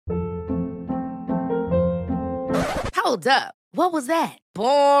Hold up. What was that?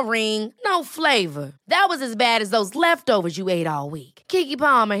 Boring. No flavor. That was as bad as those leftovers you ate all week. Keke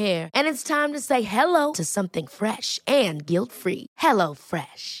Palmer here, and it's time to say hello to something fresh and guilt-free. Hello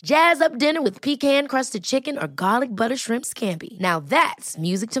Fresh. Jazz up dinner with pecan-crusted chicken or garlic butter shrimp scampi. Now that's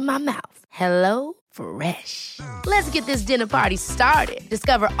music to my mouth. Hello Fresh. Let's get this dinner party started.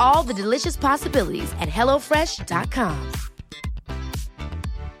 Discover all the delicious possibilities at hellofresh.com.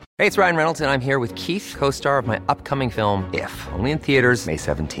 Hey, it's Ryan Reynolds, and I'm here with Keith, co-star of my upcoming film, If, only in theaters May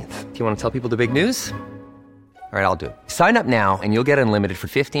 17th. Do you want to tell people the big news? All right, I'll do it. Sign up now and you'll get unlimited for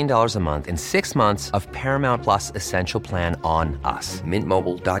 $15 a month and 6 months of Paramount Plus Essential Plan on us.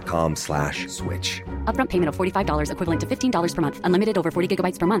 MintMobile.com/switch. Upfront payment of $45 equivalent to $15 per month. Unlimited over 40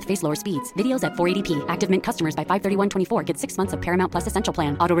 gigabytes per month. Face lower speeds. Videos at 480p. Active Mint customers by 531.24 get 6 months of Paramount Plus Essential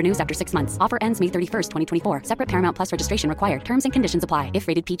Plan. Auto renews after 6 months. Offer ends May 31st, 2024. Separate Paramount Plus registration required. Terms and conditions apply if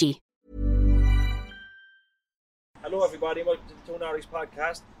rated PG. Hello everybody, welcome to the Two Norries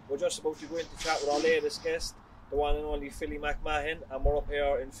podcast. We're just about to go into chat with our latest guest, the one and only Philly McMahon, and we're up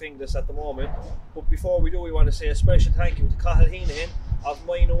here in Finglas at the moment. But before we do, we want to say a special thank you to Cathal Heenahan of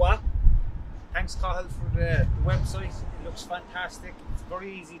MyNoApp. Thanks, Cathal, for the website. It looks fantastic. It's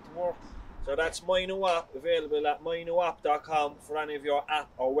very easy to work. So that's MyNoApp, available at mynoapp.com for any of your app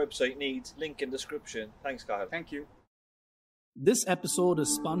or website needs. Link in description. Thanks, Cathal. Thank you. This episode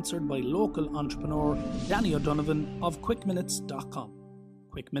is sponsored by local entrepreneur Danny O'Donovan of QuickMinutes.com.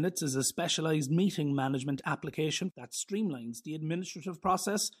 QuickMinutes is a specialised meeting management application that streamlines the administrative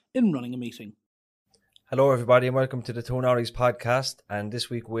process in running a meeting. Hello everybody and welcome to the Two Norries podcast, and this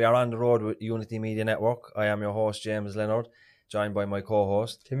week we are on the road with Unity Media Network. I am your host James Leonard, joined by my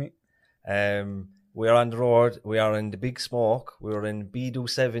co-host Timmy. We are on the road, we are in the Big Smoke, we are in B-Do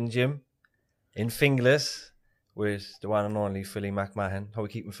 7 Gym in Finglas with the one and only Philly McMahon. How are we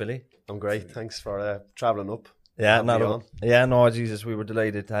keeping, Philly? I'm great, thanks for travelling up. Jesus, we were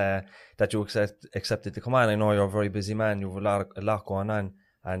delighted that you accepted to come on. I know you're a very busy man, you have a lot going on,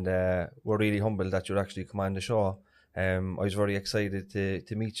 and we're really humbled that you'd actually come on the show. I was very excited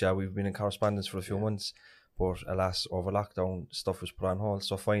to meet you. We've been in correspondence for a few months, but alas, over lockdown, stuff was put on hold,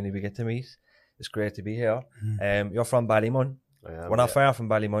 so finally we get to meet. It's great to be here. You're from Ballymun. We're not far from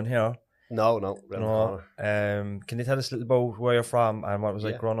Ballymun here. No. Can you tell us a little about where you're from and what it was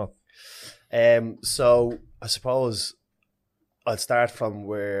like growing up? So I suppose I'll start from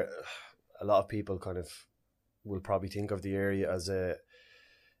where a lot of people kind of will probably think of the area as an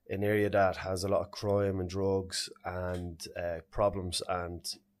area that has a lot of crime and drugs and problems, and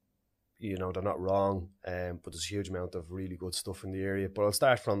you know they're not wrong, but there's a huge amount of really good stuff in the area. But I'll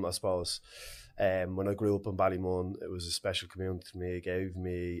start from, I suppose, when I grew up in Ballymun, it was a special community to me. It gave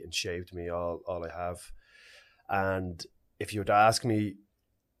me and shaped me all I have. And if you were to ask me,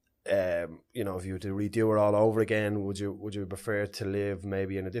 if you were to redo it all over again, would you prefer to live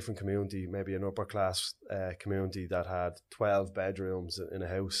maybe in a different community, maybe an upper class community that had 12 bedrooms in a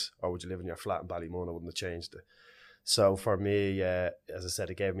house, or would you live in your flat in Ballymun? I wouldn't have changed it. So for me, as I said,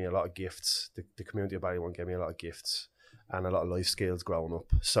 it gave me a lot of gifts. The community of Ballymun gave me a lot of gifts and a lot of life skills growing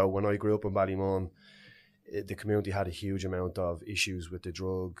up. So when I grew up in Ballymun, the community had a huge amount of issues with the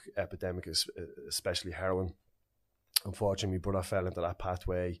drug epidemic, especially heroin. Unfortunately, my brother fell into that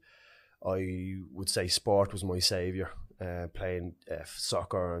pathway. I would say sport was my saviour. Playing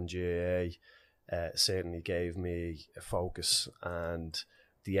soccer and GAA certainly gave me a focus, and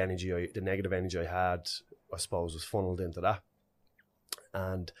the negative energy I had, I suppose, was funneled into that.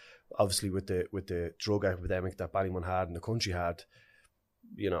 And obviously with the drug epidemic that Ballymun had and the country had,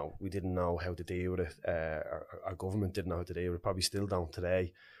 you know, we didn't know how to deal with it. Our government didn't know how to deal with it, probably still don't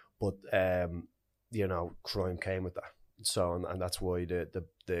today. But, crime came with that. So, and that's why the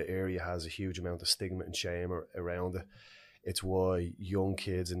area has a huge amount of stigma and shame around it. It's why young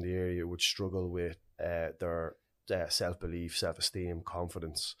kids in the area would struggle with their self-belief, self-esteem,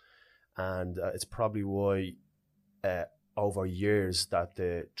 confidence. And it's probably why over years that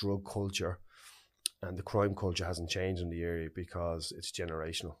the drug culture and the crime culture hasn't changed in the area, because it's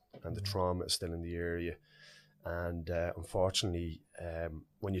generational and the trauma is still in the area. And unfortunately,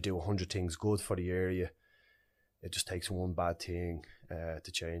 when you do 100 things good for the area, it just takes one bad thing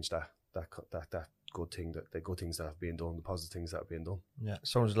to change that good thing, the good things that have been done, the positive things that have been done. Yeah,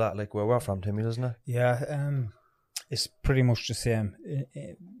 sounds a lot like where we're from, Timmy, doesn't it? Yeah, it's pretty much the same.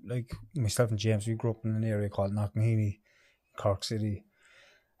 Like myself and James, we grew up in an area called Knocknaheeny, Cork City,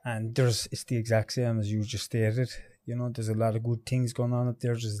 and it's the exact same as you just stated. You know, there's a lot of good things going on up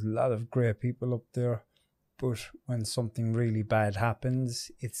there. There's a lot of great people up there, but when something really bad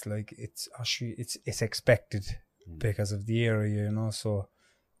happens, it's like it's expected because of the area, you know. So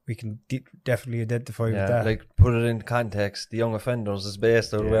we can definitely identify with that. Like put it in context. The Young Offenders is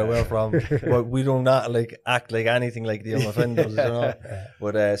based out of where we're from, but we do not like act like anything like the Young Offenders, you know.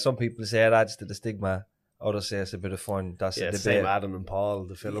 But some people say it adds to the stigma. Others say it's a bit of fun. That's a debate. Same Adam and Paul,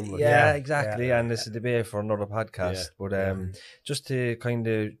 the film. Exactly. And it's a debate for another podcast. But just to kind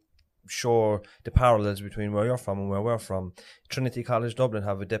of show the parallels between where you're from and where we're from, Trinity College Dublin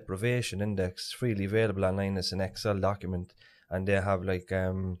have a deprivation index freely available online. It's an Excel document. And they have like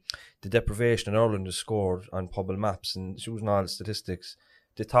the deprivation in Ireland is scored on Pobble Maps, and using all the statistics.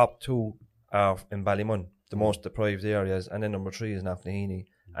 The top 2 are in Ballymun, the most deprived areas, and then number 3 is Knocknaheeny,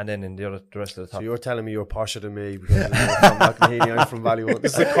 and then in the rest of the top. So you're telling me you're posher than me because you're from Knocknaheeny, I'm from Ballymun.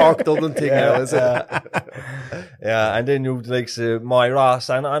 This is a Cork Dublin thing now, is it? And then you like My Ross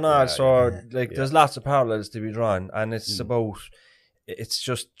and also there's lots of parallels to be drawn, and it's about it's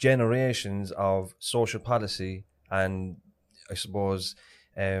just generations of social policy and I suppose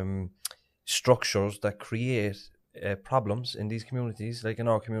structures that create problems in these communities. Like in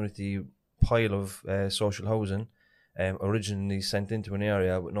our community, pile of social housing originally sent into an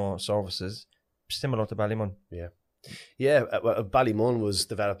area with no services, similar to Ballymun. Ballymun was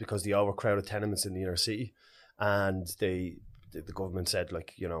developed because the overcrowded tenements in the inner city, and the government said,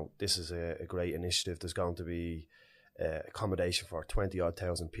 like, you know, this is a great initiative. There's going to be accommodation for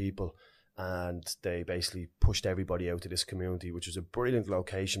 20,000 people. And they basically pushed everybody out to this community, which was a brilliant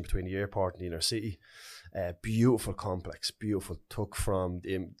location between the airport and the inner city. Beautiful complex, beautiful. Took from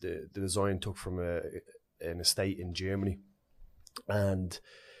the design took from an estate in Germany, and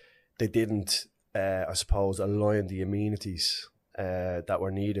they didn't, I suppose, align the amenities that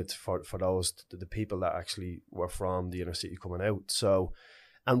were needed for those the people that actually were from the inner city coming out. So,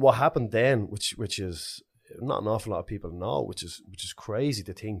 and what happened then, which is not an awful lot of people know, which is crazy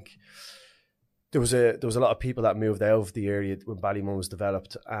to think. There was a lot of people that moved out of the area when Ballymun was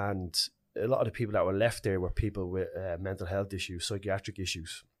developed, and a lot of the people that were left there were people with mental health issues, psychiatric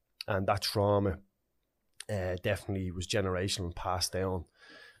issues, and that trauma definitely was generational and passed down,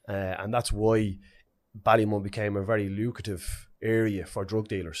 and that's why Ballymun became a very lucrative area for drug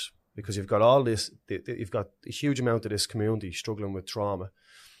dealers, because you've got all this, you've got a huge amount of this community struggling with trauma,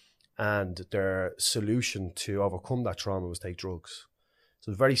 and their solution to overcome that trauma was take drugs. So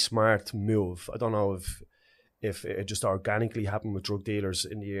it's a very smart move. I don't know if it just organically happened with drug dealers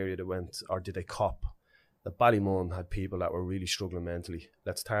in the area that went, or did they cop that Ballymun had people that were really struggling mentally.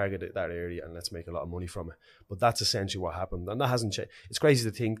 Let's target that area and let's make a lot of money from it. But that's essentially what happened, and that hasn't changed. It's crazy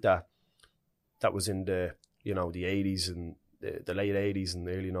to think that was in the the 80s and the late 80s and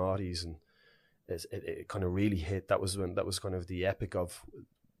the early 90s, and it kind of really hit. That was kind of the epic of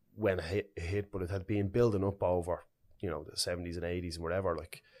when it hit, but it had been building up over the 70s and 80s and whatever,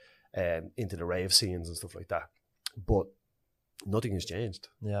 like into the rave scenes and stuff like that. But nothing has changed.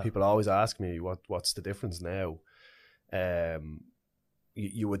 Yeah. People always ask me what's the difference now.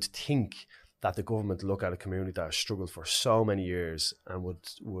 You would think that the government look at a community that has struggled for so many years and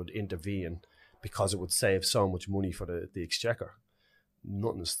would intervene, because it would save so much money for the exchequer.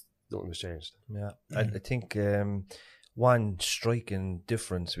 Nothing has changed. Yeah, I think one striking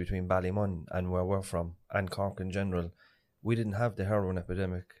difference between Ballymun and where we're from, and Cork in general, we didn't have the heroin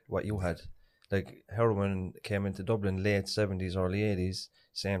epidemic what you had. Like, heroin came into Dublin late 70s, early 80s,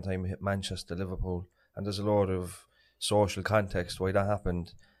 same time it hit Manchester, Liverpool, and there's a lot of social context why that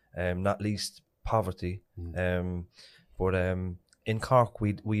happened, not least poverty. But in Cork,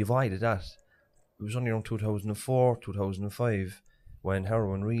 we avoided that. It was only around 2004, 2005 when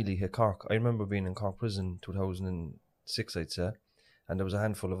heroin really hit Cork. I remember being in Cork prison 2006, I'd say, and there was a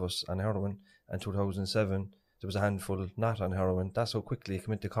handful of us on heroin, and 2007 there was a handful not on heroin. That's how quickly it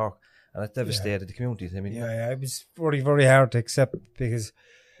came into Cork, and it devastated the community. I mean, it was very, very hard to accept, because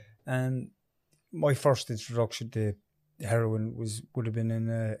my first introduction to heroin would have been in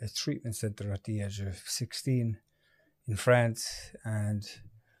a treatment centre at the age of 16 in France, and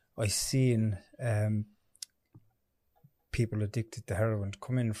I seen people addicted to heroin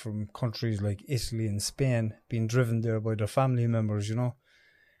come in from countries like Italy and Spain, being driven there by their family members,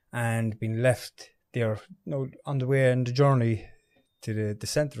 and being left there. On the way in the journey to the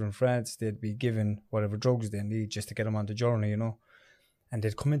centre in France, they'd be given whatever drugs they need just to get them on the journey, and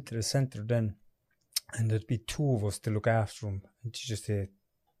they'd come into the centre then, and there'd be two of us to look after them and just to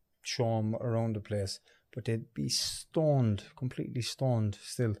show them around the place, but they'd be stoned, completely stoned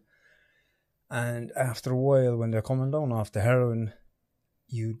still. And after a while, when they're coming down off the heroin,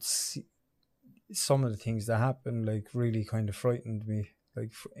 you'd see some of the things that happened, like, really kind of frightened me.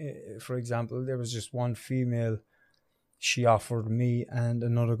 Like, for example, there was just one female, she offered me and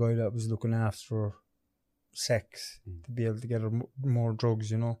another guy that was looking after her sex to be able to get her more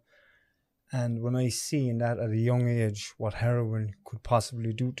drugs, you know. And when I seen that at a young age, what heroin could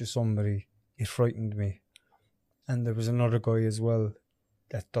possibly do to somebody, it frightened me. And there was another guy as well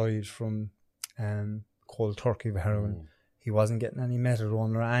that died from cold turkey of heroin. He wasn't getting any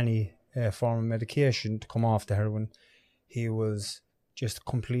methadone or any form of medication to come off the heroin. He was just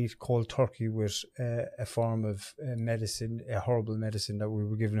complete cold turkey with a form of medicine, a horrible medicine that we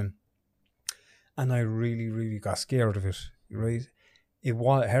were giving him. And I really, really got scared of it, right?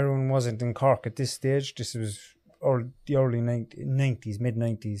 Heroin wasn't in Cork at this stage. This was the early 90s,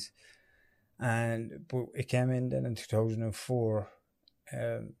 mid-90s. But it came in then in 2004.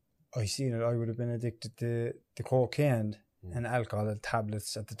 I seen it. I would have been addicted to cocaine and alcohol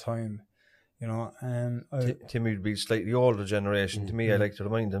tablets at the time. You know, Timmy would be slightly older generation. To me, I like to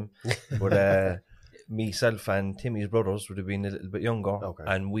remind him. But myself and Timmy's brothers would have been a little bit younger. Okay.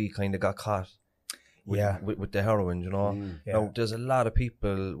 And we kind of got caught with the heroin, you know. Now, there's a lot of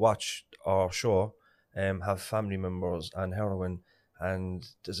people watch our show, have family members on heroin, and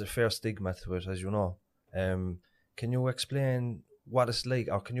there's a fair stigma to it, as you know. Can you explain what it's like,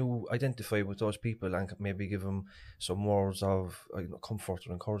 or can you identify with those people and maybe give them some words of comfort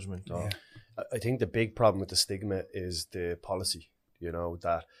or encouragement? Or... I think the big problem with the stigma is the policy, you know,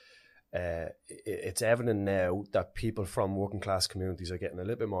 that it's evident now that people from working class communities are getting a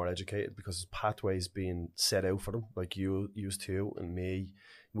little bit more educated because pathways being set out for them, like you used to and me.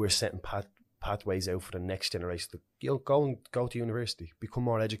 We're setting pathways out for the next generation to go to university, become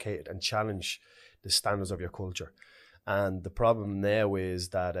more educated and challenge the standards of your culture. And the problem now is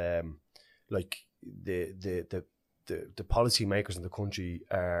that like the policy makers in the country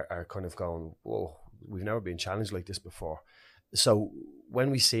are kind of going, whoa, we've never been challenged like this before. So when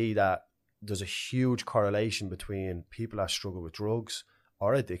we see that there's a huge correlation between people that struggle with drugs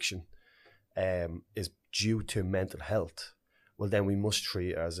or addiction is due to mental health, well, then we must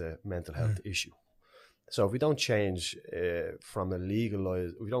treat it as a mental health issue. So if we don't change from a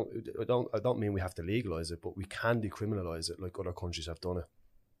legalize, I don't mean we have to legalize it, but we can decriminalize it like other countries have done it.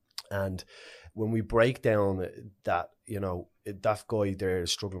 And when we break down that, you know, that guy there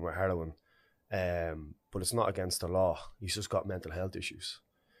is struggling with heroin, but it's not against the law. He's just got mental health issues.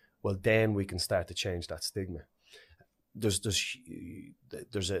 Well, then we can start to change that stigma. There's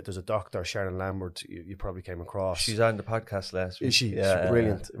a doctor, Sharon Lambert, you probably came across. She's on the podcast last week. Is she? Yeah, she's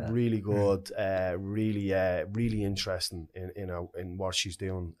brilliant, really good, really interesting in what she's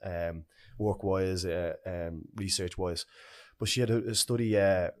doing, work wise, research wise. But she had a study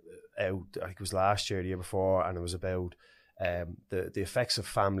out, I think it was last year, the year before, and it was about the effects of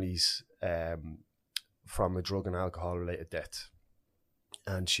families from a drug and alcohol related death.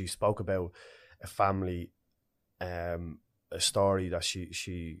 And she spoke about a family, a story that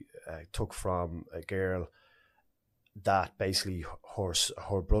she took from a girl that basically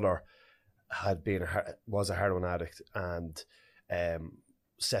her brother was a heroin addict and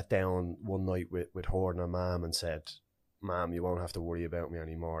sat down one night with her and her mum and said, "Mom, you won't have to worry about me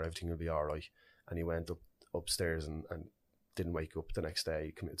anymore. Everything will be all right." And he went upstairs and didn't wake up the next day.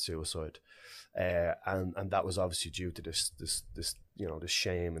 He committed suicide, and that was obviously due to this you know, this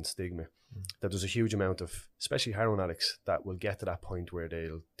shame and stigma. That there's a huge amount of, especially heroin addicts, that will get to that point where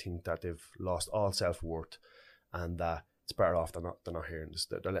they'll think that they've lost all self-worth and that it's better off they're not hearing this.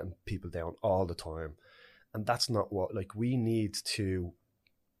 They're letting people down all the time, and that's not what, like, we need to,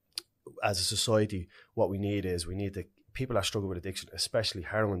 as a society, what we need the people that struggle with addiction, especially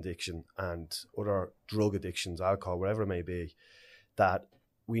heroin addiction and other drug addictions, alcohol, whatever it may be, that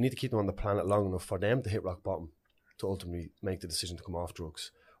we need to keep them on the planet long enough for them to hit rock bottom to ultimately make the decision to come off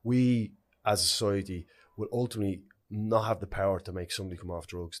drugs. We, as a society, will ultimately not have the power to make somebody come off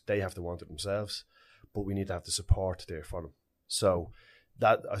drugs. They have to want it themselves, but we need to have the support there for them. So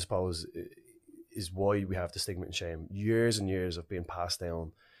that, I suppose, is why we have the stigma and shame. Years and years of being passed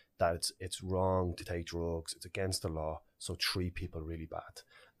down that it's wrong to take drugs, it's against the law, so treat people really bad.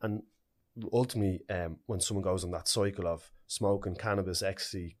 And ultimately, when someone goes on that cycle of smoking cannabis,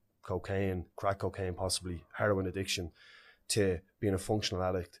 ecstasy, cocaine, crack cocaine, possibly heroin addiction, to being a functional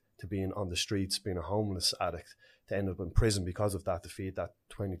addict, to being on the streets, being a homeless addict, to end up in prison because of that, to feed that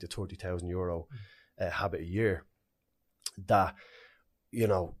 20 to 30,000 euro habit a year, that, you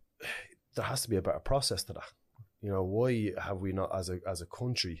know, there has to be a better process to that. You know, why have we not, as a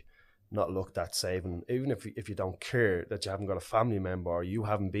country, not looked at saving, even if you don't care that you haven't got a family member or you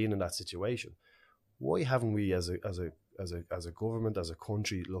haven't been in that situation, why haven't we as a government, as a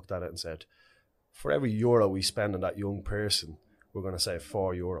country, looked at it and said, for every euro we spend on that young person, we're going to save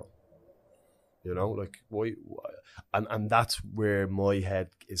 €4? You know, like, why? And that's where my head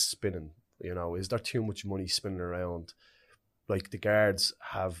is spinning. You know, is there too much money spinning around? Like, the guards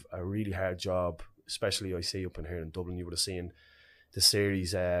have a really hard job, especially I see up in here in Dublin. You would have seen the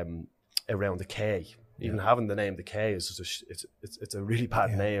series around the K. Even having the name the K is just it's a really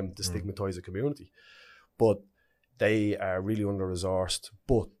bad name to stigmatise a community. But they are really under resourced.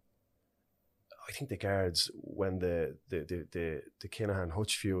 But I think the guards, when the Kinahan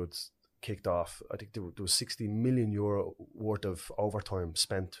Hutch feud kicked off, I think there was €60 million worth of overtime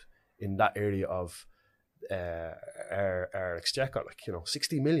spent in that area of our exchequer. Like, you know,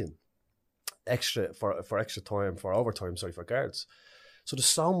 60 million extra for extra time, for overtime, for guards. So there's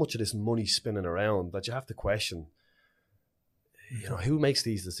so much of this money spinning around that you have to question, you know, who makes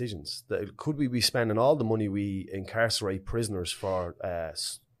these decisions? Could we be spending all the money we incarcerate prisoners for,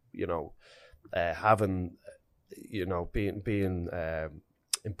 you know, having, you know, being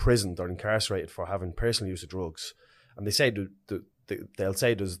imprisoned or incarcerated for having personal use of drugs? And they say they'll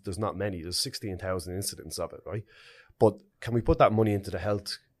say there's not many. There's 16,000 incidents of it, right? But can we put that money into the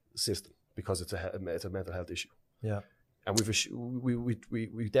health system, because it's a mental health issue? Yeah. And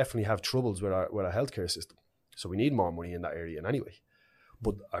we definitely have troubles with our healthcare system, so we need more money in that area. And anyway,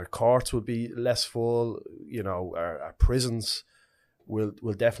 but our courts will be less full. You know, our prisons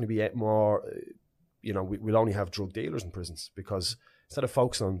will definitely be more. You know, we'll only have drug dealers in prisons, because instead of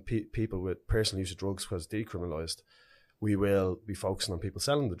focusing on people with personal use of drugs because it's decriminalised, we will be focusing on people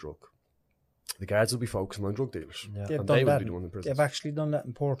selling the drug. The guards will be focusing on drug dealers. Yeah. They've and done they will that. be doing the prisons. They've actually done that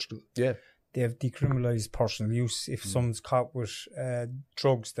in Portugal. Yeah. They've decriminalised personal use. If someone's caught with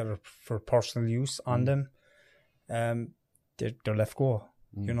drugs that are for personal use on them, they're left go,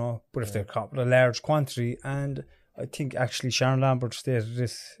 you know. But if they're caught with a large quantity, and I think actually Sharon Lambert stated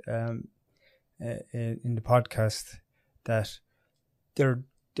this in the podcast, that their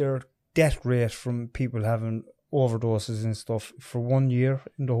death rate from people having overdoses and stuff for 1 year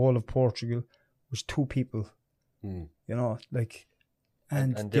in the whole of Portugal was 2 people. You know, like,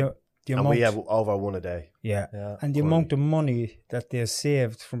 and we have over 1 a day. Yeah. And the amount of money that they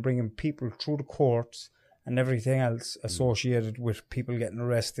saved from bringing people through the courts and everything else associated with people getting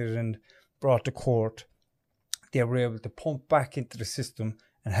arrested and brought to court, they were able to pump back into the system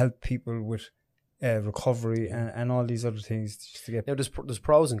and help people with recovery and all these other things. Just to get there's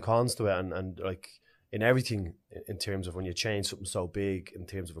pros and cons to it, and like in everything, in terms of when you change something so big in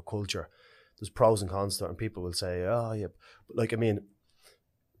terms of a culture, there's pros and cons to it, and people will say, oh yeah, but like, I mean,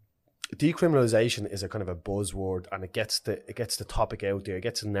 decriminalisation is a kind of a buzzword, and it gets the topic out there, it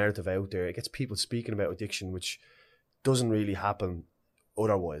gets the narrative out there, it gets people speaking about addiction, which doesn't really happen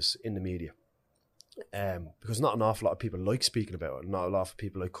otherwise in the media. Because not an awful lot of people like speaking about it, not a lot of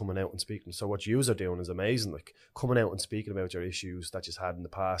people like coming out and speaking. So what you are doing is amazing, like coming out and speaking about your issues that you've had in the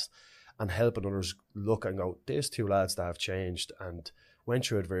past, and helping others look and go, there's 2 lads that have changed and went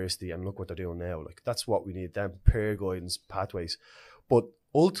through adversity, and look what they're doing now. Like, that's what we need, them peer guidance pathways. But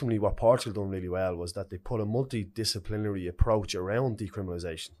ultimately, what Portugal done really well was that they put a multidisciplinary approach around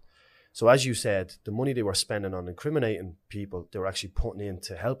decriminalisation. So as you said, the money they were spending on incriminating people, they were actually putting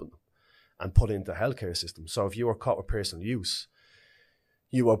into helping them and putting into the healthcare system. So if you were caught with personal use,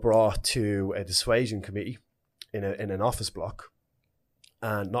 you were brought to a dissuasion committee in an office block,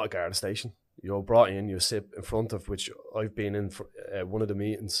 and not a guard station. You're brought in, you sit in front of, which I've been in for one of the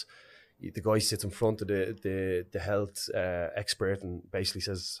meetings. The guy sits in front of the health expert and basically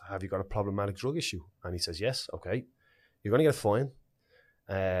says, have you got a problematic drug issue? And he says, yes. Okay, you're going to get a fine.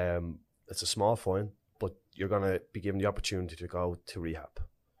 It's a small fine, but you're going to be given the opportunity to go to rehab.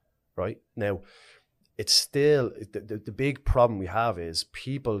 Right? Now, it's still, the big problem we have is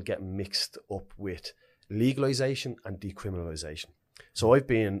people get mixed up with legalisation and decriminalisation. So I've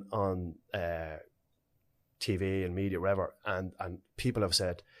been on TV and media, wherever, and people have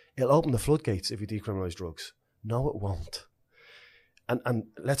said, it'll open the floodgates if you decriminalise drugs. No, it won't. And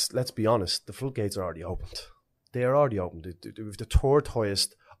let's be honest, the floodgates are already opened. They are already opened. We've the 3rd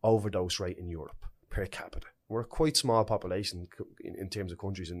highest overdose rate in Europe per capita. We're a quite small population in terms of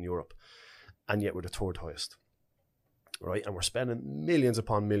countries in Europe, and yet we're the 3rd highest, right? And we're spending millions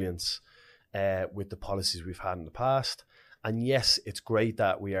upon millions with the policies we've had in the past. And yes, it's great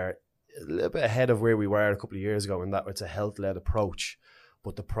that we are a little bit ahead of where we were a couple of years ago in that it's a health-led approach.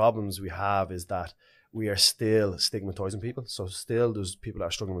 But the problems we have is that we are still stigmatising people. So still there's people that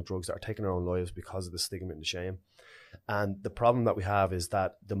are struggling with drugs that are taking their own lives because of the stigma and the shame. And the problem that we have is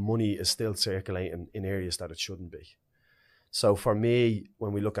that the money is still circulating in areas that it shouldn't be. So for me,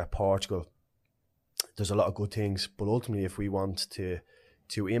 when we look at Portugal, there's a lot of good things. But ultimately, if we want to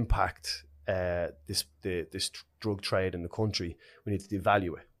impact this drug trade in the country, we need to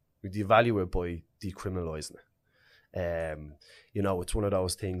devalue it. We devalue it by decriminalising it. You know, it's one of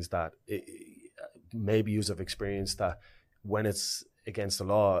those things that maybe you have experienced that when it's against the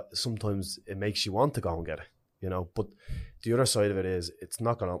law, sometimes it makes you want to go and get it, you know. But the other side of it is it's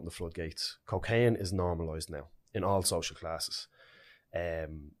not going to open the floodgates. Cocaine is normalised now in all social classes.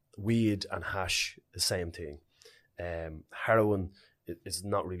 Weed and hash, the same thing. Heroin is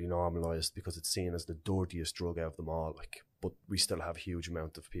not really normalised because it's seen as the dirtiest drug out of them all. Like, but we still have a huge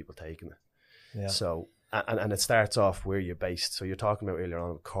amount of people taking it. Yeah. So, and it starts off where you're based. So you're talking about earlier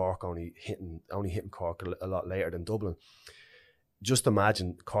on Cork only hitting Cork a lot later than Dublin. Just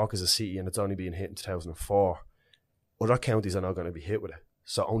imagine Cork is a city and it's only being hit in 2004. Other counties are not going to be hit with it.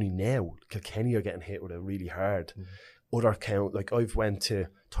 So only now Kilkenny are getting hit with it really hard. Other like I've went to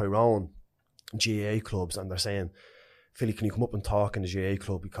Tyrone GAA clubs and they're saying, Philly, can you come up and talk in the GAA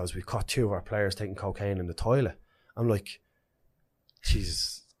club because we've got 2 of our players taking cocaine in the toilet. I'm like,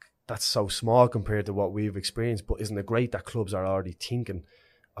 Jesus, that's so small compared to what we've experienced. But isn't it great that clubs are already thinking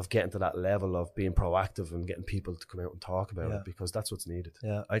of getting to that level of being proactive and getting people to come out and talk about it, because that's what's needed.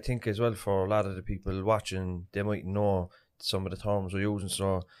 Yeah, I think as well for a lot of the people watching, they might know some of the terms we're using.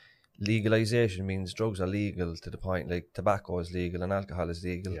 So legalisation means drugs are legal to the point like tobacco is legal and alcohol is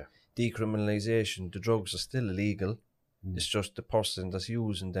legal. Yeah. Decriminalisation, the drugs are still illegal. It's just the person that's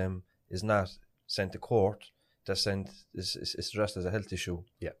using them is not sent to court. They're sent, it's addressed as a health issue.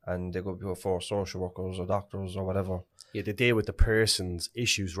 Yeah. And they go before social workers or doctors or whatever. Yeah, they deal with the person's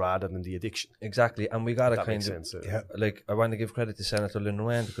issues rather than the addiction. Exactly, and we got to kind of sense, like, I want to give credit to Senator Lynn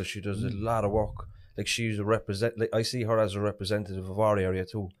Ruane because she does a lot of work. Like, she's like, I see her as a representative of our area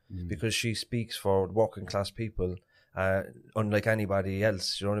too, because she speaks for working class people, unlike anybody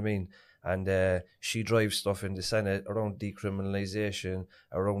else. You know what I mean? And she drives stuff in the Senate around decriminalisation,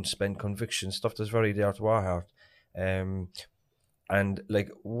 around spent conviction, stuff that's very dear to our heart. And like,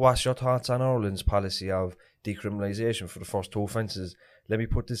 what's your thoughts on Ireland's policy of decriminalisation for the first 2 offences? Let me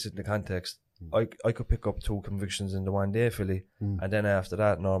put this into context. I could pick up 2 convictions in the one day, Philly, and then after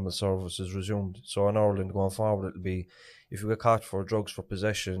that, normal service is resumed. So in Ireland going forward, it'll be, if you get caught for drugs for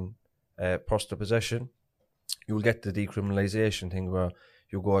possession, personal possession, you will get the decriminalisation thing where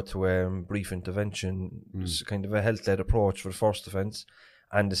you go to brief intervention. It's kind of a health-led approach for the first offence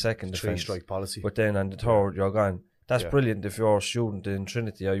and the second offence. 3-strike policy. But then on the third, you're gone. That's brilliant if you're a student in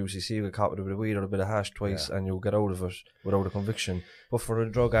Trinity or UCC, you get caught with a bit of weed or a bit of hash twice and you'll get out of it without a conviction. But for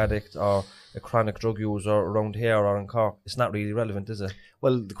a drug addict or a chronic drug user around here or in Cork, it's not really relevant, is it?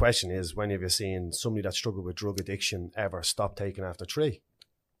 Well, the question is, when have you seen somebody that struggled with drug addiction ever stop taking after 3?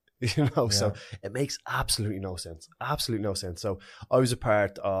 You know, so it makes absolutely no sense. Absolutely no sense. So I was a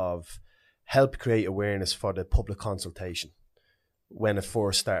part of help create awareness for the public consultation when it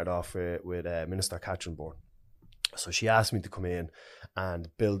first started off with Minister Catherine Bourne. So she asked me to come in and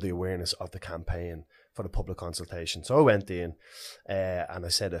build the awareness of the campaign for the public consultation. So I went in and I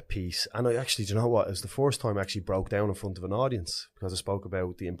said a piece. And I actually, do you know what? It was the first time I actually broke down in front of an audience because I spoke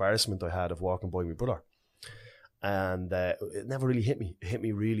about the embarrassment I had of walking by my brother. And it never really hit me. It hit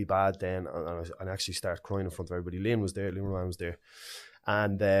me really bad then. And I actually started crying in front of everybody. Lynn was there. Lynn Ryan was there.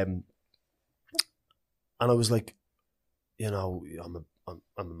 And I was like, you know, I'm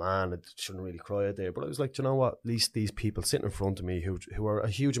a man, I shouldn't really cry out there, but I was like, you know what? At least these people sitting in front of me, who are a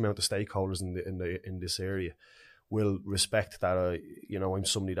huge amount of stakeholders in this area, will respect that I'm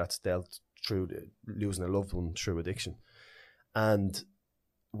somebody that's dealt through losing a loved one through addiction. And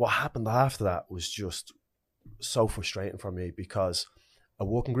what happened after that was just so frustrating for me because a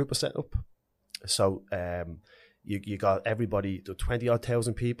working group was set up. So you got everybody, the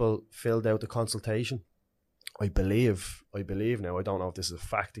 20,000 people filled out the consultation. I believe now, I don't know if this is a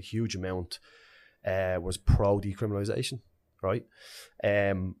fact, a huge amount was pro-decriminalisation, right?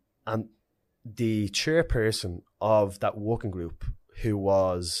 And the chairperson of that working group, who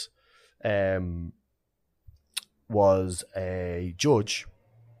was a judge,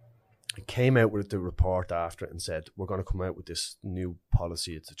 came out with the report after it and said, we're going to come out with this new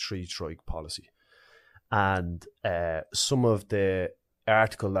policy. It's a 3-strike policy. And some of the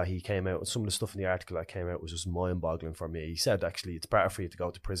article that he came out with, some of the stuff in the article that came out was just mind-boggling for me. He said, actually, it's better for you to go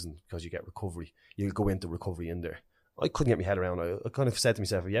to prison because you get recovery. You'll go into recovery in there. I couldn't get my head around it. I kind of said to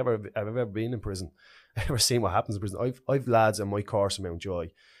myself, have I ever been in prison? Have you ever seen what happens in prison? I've lads on my course in Mount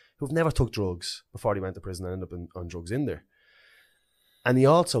Joy who've never took drugs before they went to prison and ended up on drugs in there. And he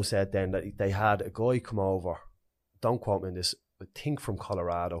also said then that they had a guy come over, don't quote me on this, I think from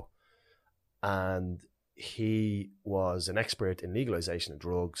Colorado, and he was an expert in legalization of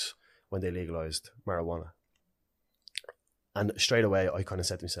drugs when they legalized marijuana. And straight away, I kind of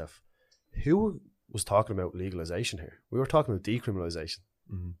said to myself, who was talking about legalization here? We were talking about decriminalization.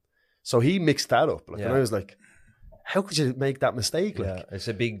 Mm-hmm. So he mixed that up. And I was like, How could you make that mistake? Like? Yeah, it's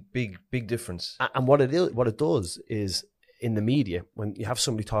a big difference. And what it does is, in the media, when you have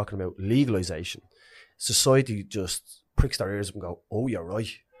somebody talking about legalisation, society just pricks their ears and go, oh, you're right.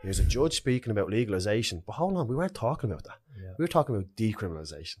 Here's a judge speaking about legalisation. But hold on, we weren't talking about that. Yeah. We were talking about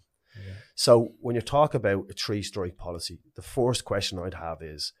decriminalisation. Yeah. So when you talk about a 3-strike policy, the first question I'd have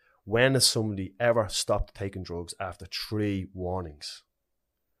is, when has somebody ever stopped taking drugs after 3 warnings?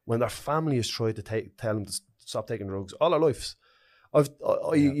 When their family has tried to tell them to stop taking drugs all their lives.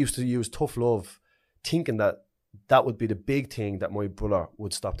 I used to use tough love, thinking that would be the big thing that my brother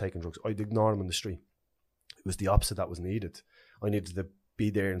would stop taking drugs. I'd ignore him in the street. It was the opposite that was needed. I needed to be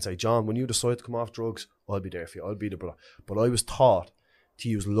there and say, John, when you decide to come off drugs, I'll be there for you. I'll be the brother. But I was taught to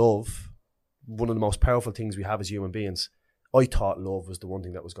use love, one of the most powerful things we have as human beings. I thought love was the one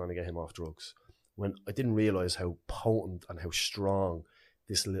thing that was going to get him off drugs, when I didn't realise how potent and how strong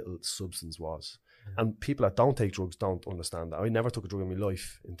this little substance was. And people that don't take drugs don't understand that. I never took a drug in my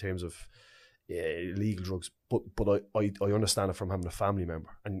life in terms of illegal drugs, but I understand it from having a family member.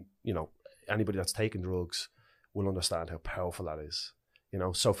 And, you know, anybody that's taken drugs will understand how powerful that is. You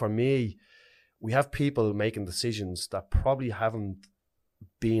know, so for me, we have people making decisions that probably haven't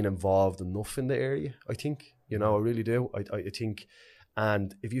been involved enough in the area, I think. You know, I really do. I think,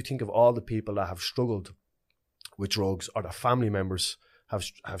 and if you think of all the people that have struggled with drugs, or their family members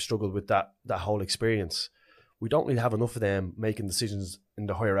have struggled with that whole experience, we don't really have enough of them making decisions in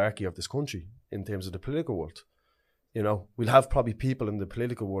the hierarchy of this country in terms of the political world. You know, we'll have probably people in the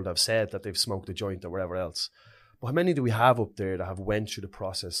political world have said that they've smoked a joint or whatever else. But how many do we have up there that have went through the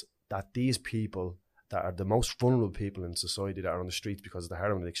process that these people that are the most vulnerable people in society that are on the streets because of the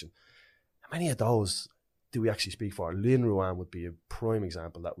heroin addiction, how many of those do we actually speak for? Lynn Ruane would be a prime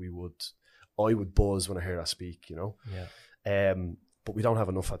example that I would buzz when I hear her speak, you know. Yeah. But we don't have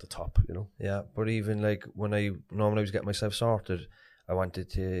enough at the top, you know. Yeah, but even like when I was getting myself sorted, I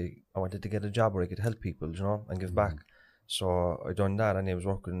wanted to get a job where I could help people, you know, and give back. So I done that, and I was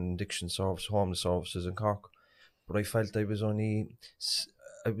working in addiction service, homeless services in Cork. But I felt I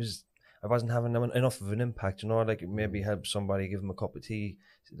wasn't having enough of an impact, you know, like maybe help somebody, give them a cup of tea,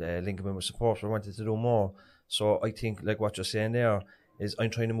 link them in with support. So I wanted to do more. So I think, like what you're saying there, is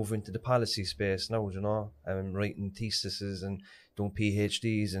I'm trying to move into the policy space now, you know. I'm writing theses and doing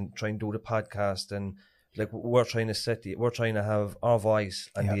PhDs and trying to do the podcast, and like we're trying to have our voice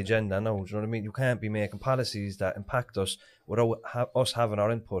and the agenda now, do you know what I mean? You can't be making policies that impact us without us having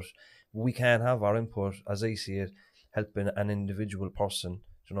our input. We can have our input, as I see it, helping an individual person.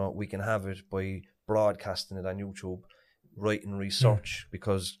 You know, we can have it by broadcasting it on YouTube, writing research,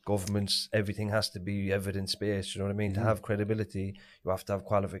 because governments, everything has to be evidence-based, you know what I mean? To have credibility, you have to have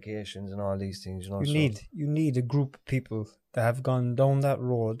qualifications and all these things, you know. You need a group of people that have gone down that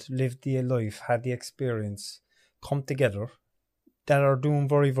road, lived the life, had the experience, come together, that are doing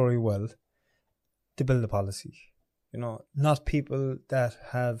very, very well to build a policy. You know, not people that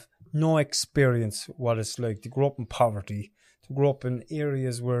have no experience what it's like to grow up in poverty, to grow up in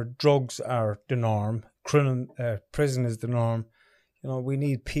areas where drugs are the norm, prison is the norm. You know, we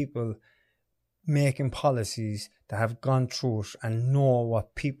need people making policies that have gone through it and know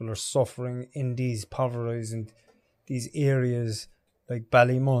what people are suffering in these poverties and these areas like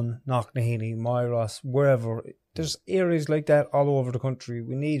Ballymun, Knocknaheeny, Moyross, wherever. There's areas like that all over the country.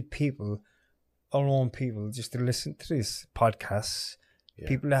 We need people, our own people, just to listen to this podcast. Yeah.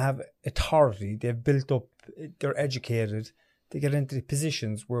 People that have authority, they've built up, they're educated, they get into the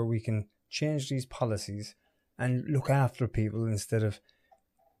positions where we can change these policies and look after people instead of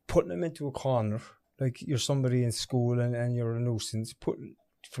putting them into a corner. Like you're somebody in school and you're a nuisance,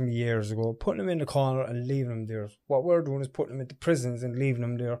 from years ago, putting them in a corner and leaving them there. What we're doing is putting them into prisons and leaving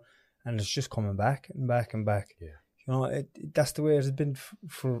them there, and it's just coming back and back and back. Yeah. You know, that's the way it's been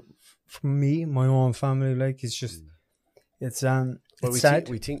for me, my own family. Like it's just, it's sad.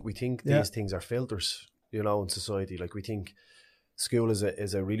 We think these things are filters, you know, in society. Like we think school is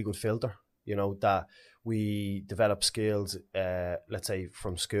a really good filter, you know, that we develop skills, let's say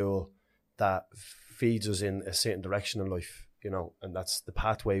from school, that feeds us in a certain direction in life, you know, and that's the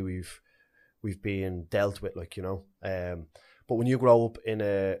pathway we've been dealt with, like, you know. But when you grow up in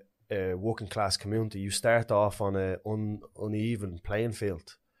a working class community, you start off on a uneven playing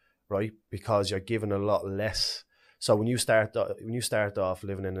field, right? Because you're given a lot less. So when you start off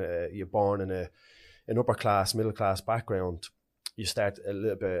living you're born in an upper class, middle class background, you start a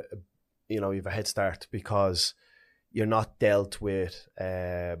little bit, you know, you have a head start because you're not dealt with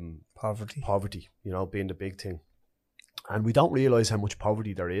poverty, you know, being the big thing. And we don't realise how much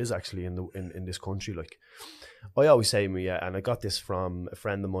poverty there is actually in this country. Like I always say, and I got this from a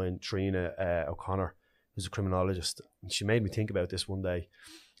friend of mine, Trina O'Connor. who's a criminologist. And she made me think about this one day,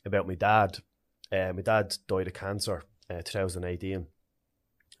 about my dad. My dad died of cancer 2018,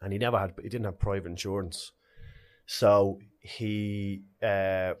 and he didn't have private insurance. So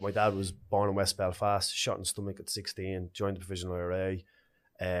my dad was born in West Belfast, shot in the stomach at 16, joined the Provisional IRA,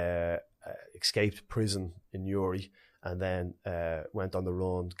 escaped prison in Uri, and then went on the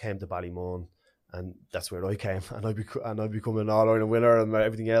run, came to Ballymun, and that's where I came, and I become an All-Ireland winner and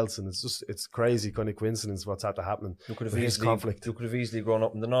everything else, and it's crazy kind of coincidence what's had to happen. You could have easily grown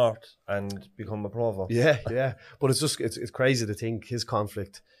up in the north and become a provo. Yeah, but it's crazy to think his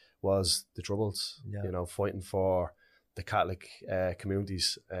conflict was the Troubles, fighting for the Catholic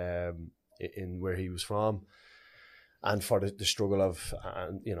communities in where he was from, and for the struggle of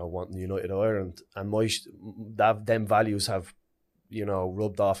wanting United Ireland, and them values have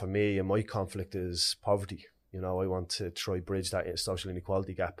rubbed off on me, and my conflict is poverty. I want to try bridge that social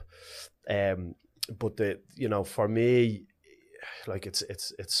inequality gap, but for me, like it's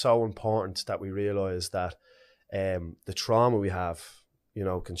so important that we realise that the trauma we have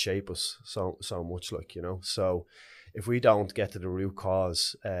can shape us so much, so if we don't get to the root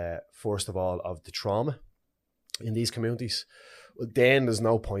cause, first of all, of the trauma in these communities, then there's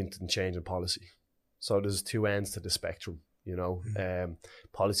no point in changing policy. So there's two ends to the spectrum,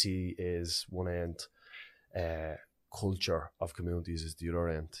 policy is one end, culture of communities is the other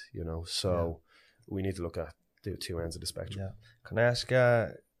end, so we need to look at the two ends of the spectrum. Can I ask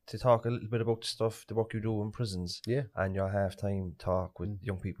to talk a little bit about the work you do in prisons, and your halftime talk with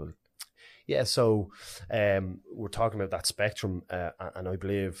young people? Yeah, so we're talking about that spectrum, and I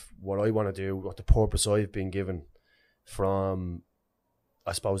believe what I want to do, what the purpose I've been given from,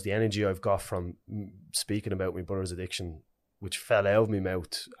 I suppose, the energy I've got from speaking about my brother's addiction, which fell out of my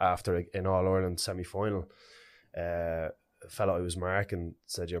mouth after an All-Ireland semi-final. A fellow I was marking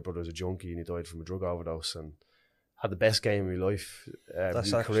said, your brother's a junkie and he died from a drug overdose, and had the best game of my life.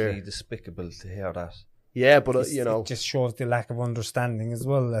 That's actually career. Despicable to hear that. Yeah, but it just shows the lack of understanding as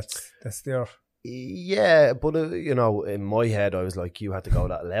well. That's there. Yeah, but in my head, I was like, you had to go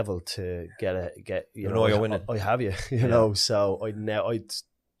that level to get you're winning. I have you, know. So I don't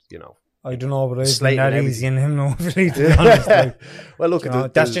know, but I've been that easy in him now, really, to be honest. Well,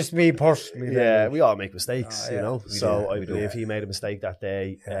 look, that's just me personally. Yeah, we all make mistakes, So I believe he made a mistake that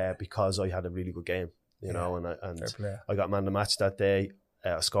day because I had a really good game, and I got man of the match that day.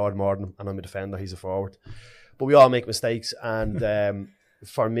 I scored more than him, and I'm a defender, he's a forward. But we all make mistakes, and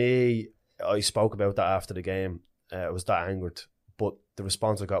for me, I spoke about that after the game. I was that angered, but the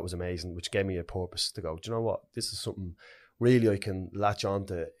response I got was amazing, which gave me a purpose to go, do you know what? This is something really I can latch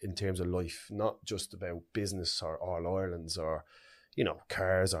onto in terms of life, not just about business or All Irelands or,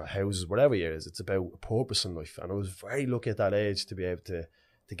 cars or houses, whatever it is. It's about a purpose in life. And I was very lucky at that age to be able to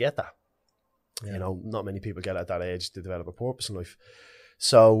get that. Yeah. Not many people get at that age to develop a purpose in life.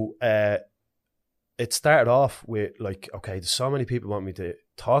 So it started off with like, okay, there's so many people want me to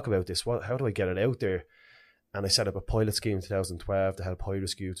talk about this. How do I get it out there? And I set up a pilot scheme in 2012 to help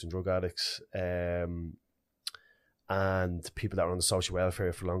high-risk youths and drug addicts and people that were on the social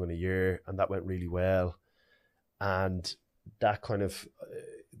welfare for longer than a year, and that went really well. And that kind of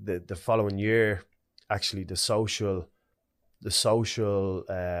the following year, actually, the social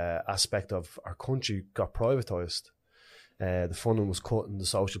aspect of our country got privatised. The funding was cut in the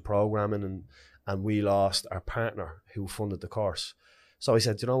social programming, and we lost our partner who funded the course. So I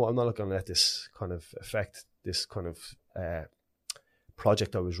said, you know what, I'm not going to let this kind of affect this kind of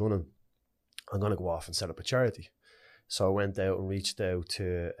project I was running. I'm going to go off and set up a charity. So I went out and reached out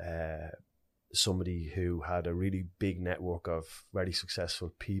to somebody who had a really big network of very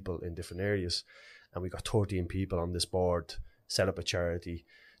successful people in different areas. And we got 13 people on this board, set up a charity.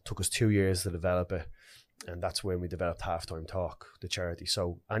 Took us 2 years to develop it. And that's when we developed Halftime Talk, the charity.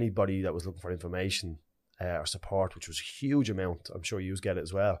 So anybody that was looking for information or support, which was a huge amount, I'm sure you get it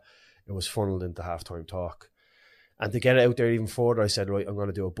as well, it was funneled into Halftime Talk. And to get it out there even further, I said, right, I'm going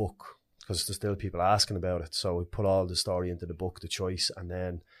to do a book, because there's still people asking about it. So we put all the story into the book, The Choice, and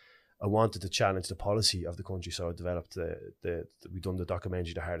then I wanted to challenge the policy of the country. So I developed we done the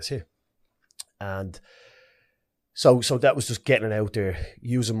documentary, The Hardest Hit. And so that was just getting it out there,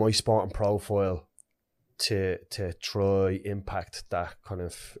 using my sporting profile to try impact that kind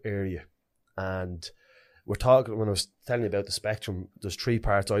of area. And we're talking, when I was telling you about the spectrum, there's 3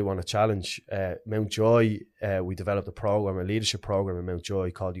 parts I want to challenge. Mountjoy, we developed a leadership program in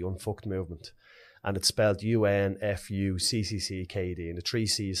Mountjoy called the Unfucked Movement, and it's spelled UNFUCCCKD, and the 3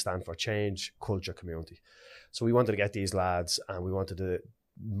 C's stand for change, culture, community. So we wanted to get these lads, and we wanted to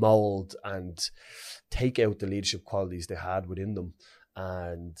mould and take out the leadership qualities they had within them,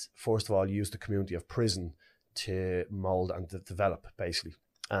 and first of all use the community of prison to mould and develop, basically.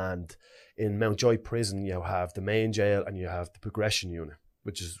 And in Mountjoy Prison, you have the main jail and you have the progression unit,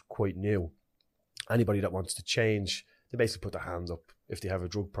 which is quite new. Anybody that wants to change, they basically put their hands up. If they have a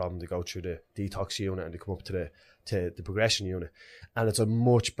drug problem, they go through the detox unit and they come up to the progression unit. And it's a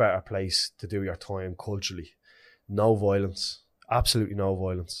much better place to do your time culturally. No violence, absolutely no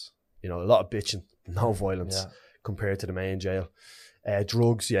violence. You know, a lot of bitching, no violence compared to the main jail.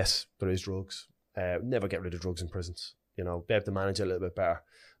 Drugs, yes, there is drugs. Never get rid of drugs in prisons. You know, they have to manage it a little bit better,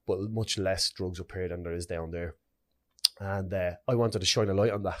 but much less drugs up here than there is down there. And I wanted to shine a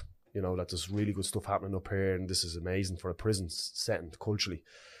light on that. You know, that there's really good stuff happening up here, and this is amazing for a prison setting culturally.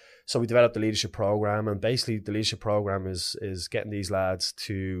 So we developed the leadership program, and basically the leadership program is getting these lads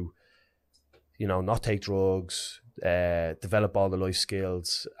to, you know, not take drugs, develop all the life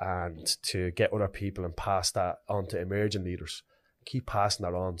skills, and to get other people and pass that on to emerging leaders. Keep passing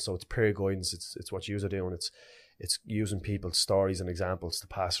that on. So it's peer guidance. It's what you're doing. It's using people's stories and examples to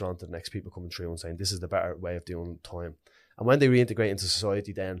pass it on to the next people coming through and saying this is the better way of doing time. And when they reintegrate into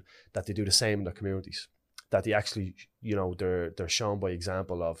society, then that they do the same in their communities. That they actually, you know, they're shown by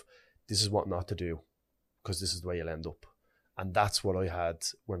example of this is what not to do, because this is the way you'll end up. And that's what I had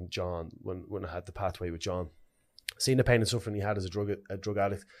when I had the pathway with John. Seeing the pain and suffering he had as a drug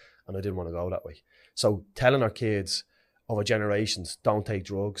addict, and I didn't want to go that way. So telling our kids over generations, don't take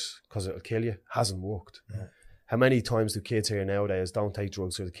drugs because it'll kill you, hasn't worked. Yeah. How many times do kids here nowadays don't take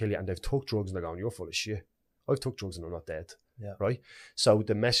drugs because it'll kill you, and they've took drugs and they're going, you're full of shit. I've took drugs and I'm not dead. Yeah. Right? So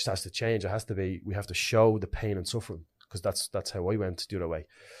the message has to change. It has to be, we have to show the pain and suffering, because that's how I went the other way.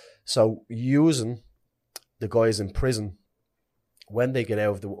 So using the guys in prison, when they get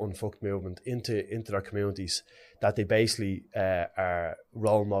out of the Unfucked movement into their communities, that they basically are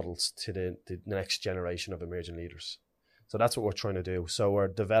role models to the next generation of emerging leaders. So that's what we're trying to do. So we're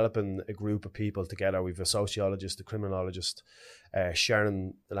developing a group of people together. We've a sociologist, a criminologist.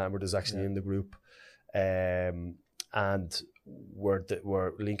 Sharon Lambert is actually in the group. And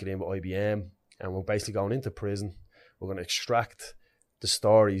we're linking in with IBM, and we're basically going into prison. We're going to extract the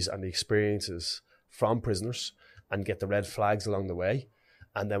stories and the experiences from prisoners and get the red flags along the way.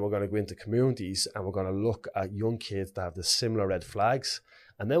 And then we're going to go into communities and we're going to look at young kids that have the similar red flags.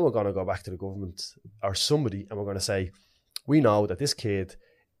 And then we're going to go back to the government or somebody, and we're going to say, we know that this kid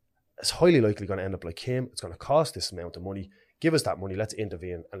is highly likely going to end up like him. It's going to cost this amount of money. Give us that money. Let's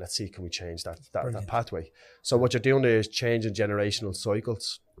intervene and let's see, can we change that pathway? So what you're doing there is changing generational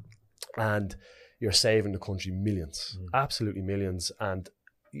cycles, and you're saving the country millions, absolutely millions. And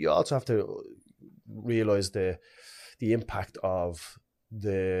you also have to realise the impact of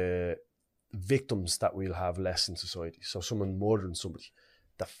the victims that we'll have less in society. So someone murdering somebody,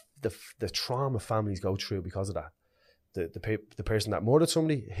 the trauma families go through because of that. The person that murdered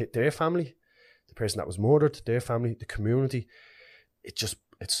somebody hit their family, the person that was murdered, their family, the community. It's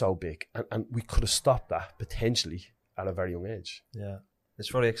so big. And we could have stopped that potentially at a very young age. Yeah. It's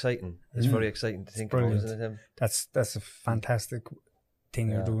very exciting. It's very exciting to think about, isn't it? That's a fantastic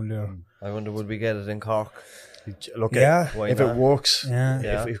thing you're doing there. I wonder, would we get it in Cork? Look, if it works,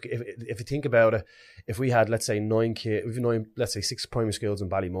 if you think about it, if we had, let's say, 6 primary schools in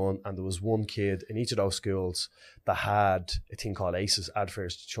Ballymun, and there was one kid in each of those schools that had a thing called ACEs,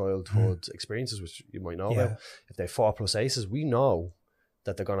 Adverse Childhood Experiences, which you might know about. If they have 4+ ACEs, we know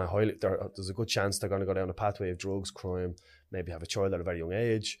that they're going to highlight. There's a good chance they're going to go down a pathway of drugs, crime, maybe have a child at a very young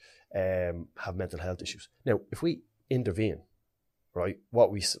age, have mental health issues. Now, if we intervene, right,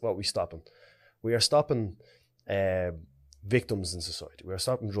 what we stopping? We are stopping victims in society. We're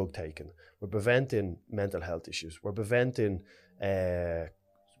stopping drug taking. We're preventing mental health issues. We're preventing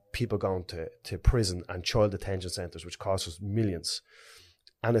people going to prison and child detention centres, which cost us millions.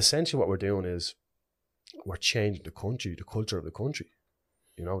 And essentially what we're doing is we're changing the country, the culture of the country.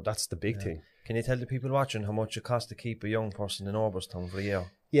 You know, that's the big thing. Can you tell the people watching how much it costs to keep a young person in Oberstown for a year?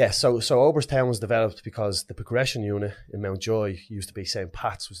 Yeah, so Oberstown was developed because the progression unit in Mountjoy used to be St.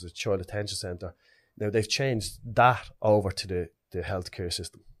 Pat's, which was a child detention centre. Now they've changed that over to the healthcare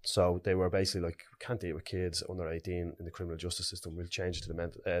system. So they were basically like, we can't deal with kids under 18 in the criminal justice system. We'll change it to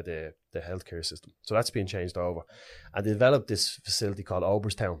the healthcare system. So that's been changed over. And they developed this facility called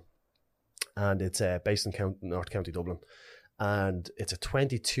Oberstown. And it's based in North County Dublin. And it's a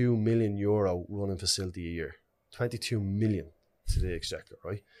 €22 million running facility a year. 22 million to the exchequer,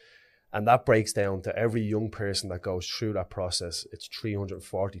 right? And that breaks down to every young person that goes through that process, it's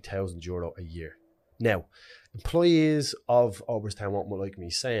 €340,000 a year. Now, employees of Oberstown won't like me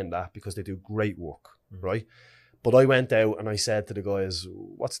saying that because they do great work, right? But I went out and I said to the guys,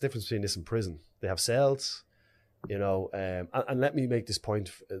 what's the difference between this and prison? They have cells, you know. And let me make this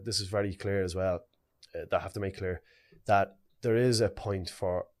point. This is very clear as well. That I have to make clear that there is a point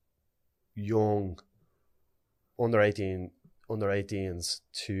for young under 18s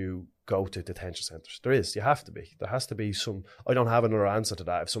to go to detention centres. There is. You have to be. There has to be some. I don't have another answer to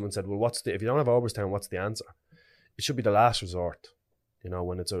that. If someone said, well, if you don't have Oberstown, what's the answer? It should be the last resort. You know,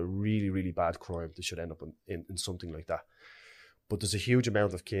 when it's a really, really bad crime, they should end up in something like that. But there's a huge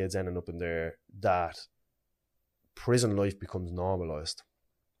amount of kids ending up in there that prison life becomes normalised.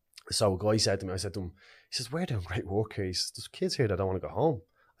 So a guy said to me, I said to him, he says, we're doing great work here. He says, there's kids here that don't want to go home.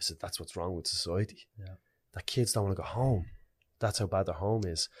 I said, that's what's wrong with society. Yeah. That kids don't want to go home. That's how bad their home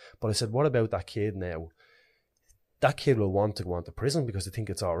is. But I said, what about that kid now? That kid will want to go on to prison because they think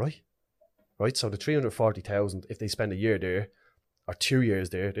it's all right. Right? So the 340,000, if they spend a year there, or 2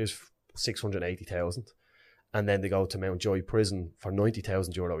 years there, there's 680,000. And then they go to Mountjoy prison for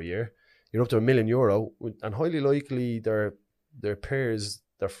 €90,000 a year. You're up to €1 million, and highly likely their peers,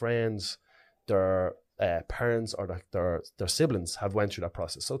 their friends, their parents, or their siblings have went through that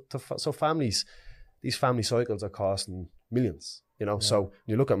process. So families, these family cycles are costing millions. You know. Yeah. So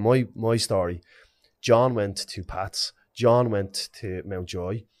you look at my story. John went to Pat's. John went to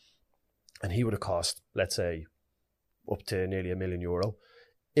Mountjoy, and he would have cost, let's say, up to nearly €1 million.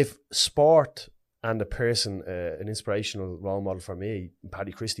 If sport and a person, an inspirational role model for me,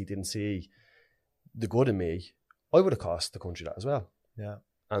 Paddy Christie, didn't see the good in me, I would have cost the country that as well. Yeah.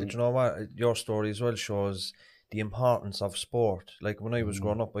 And do you know what? Your story as well shows the importance of sport. Like when I was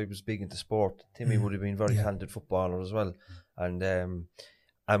growing up, I was big into sport. Timmy would have been a very talented footballer as well.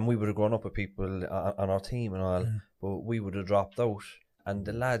 And we would have grown up with people on our team and all, but we would have dropped out. And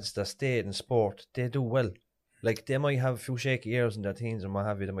the lads that stayed in sport, they do well. Like, they might have a few shaky years in their teens and what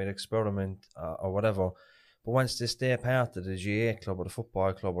have you, they might experiment or whatever. But once they stay part of the GA club or the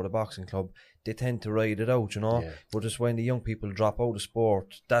football club or the boxing club, they tend to ride it out, you know. Yeah. But just when the young people drop out of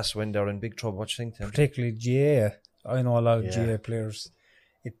sport, that's when they're in big trouble. What do you think, Tim? Particularly GA. I know a lot of GA players.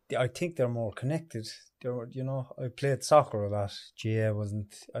 I think they're more connected. You know, I played soccer a lot. GA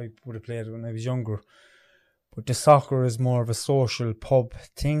wasn't. I would have played when I was younger. But the soccer is more of a social pub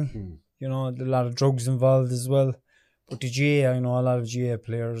thing. You know, a lot of drugs involved as well. But the GA, I know a lot of GA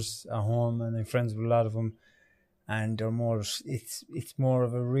players at home, and I'm friends with a lot of them. And they're more, it's more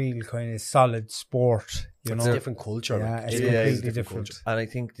of a real kind of solid sport, you know. It's a different culture. Yeah, it's completely different. And I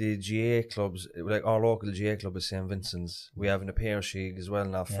think the GA clubs, like our local GA club is St. Vincent's. We have in the Pearshig as well,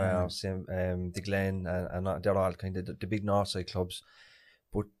 not far, the Glen, and they're all kind of the big Northside clubs.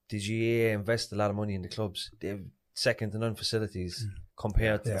 But the GA invest a lot of money in the clubs. They've second to none facilities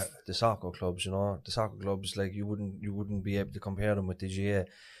compared to the soccer clubs, you know. The soccer clubs, like, you wouldn't be able to compare them with the GA.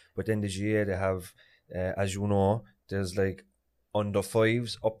 But then the GA, they have, as you know, there's like under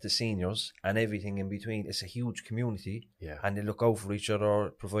fives up to seniors and everything in between. It's a huge community, and they look out for each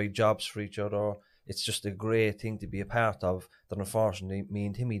other, provide jobs for each other. It's just a great thing to be a part of that unfortunately me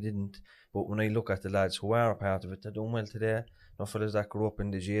and Timmy didn't. But when I look at the lads who are a part of it, they're doing well today. No fellas that grew up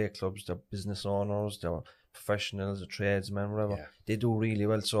in the GA clubs, they're business owners, they're professionals, they're tradesmen, whatever. Yeah. They do really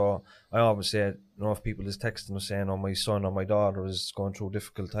well. So I always say, you know, if people is texting us saying, oh, my son or my daughter is going through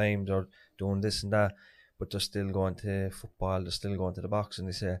difficult times or doing this and that, but they're still going to football, they're still going to the boxing,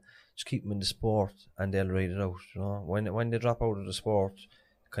 they say, just keep them in the sport and they'll ride it out. You know, when they drop out of the sport,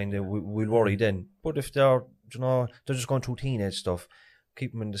 kind of we'll worry then. But if they're, you know, they're just going through teenage stuff,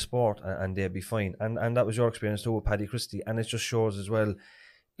 keep them in the sport and they'll be fine. And that was your experience too with Paddy Christie. And it just shows as well,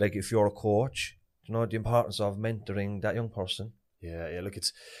 like, if you're a coach, you know, the importance of mentoring that young person. Yeah, look,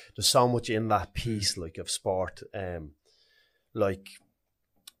 there's so much in that piece, like, of sport. Like,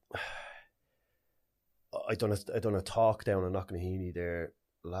 I done a talk down in Knocknaheeny there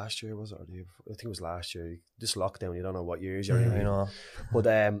last year, was it? I think it was last year. This lockdown, you don't know what years you're in. I know. But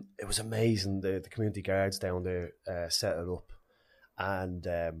it was amazing. The community guards down there set it up. And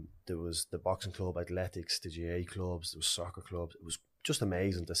there was the boxing club, athletics, the GA clubs, there was soccer clubs. It was just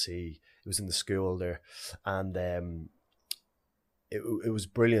amazing to see. It was in the school there. And it was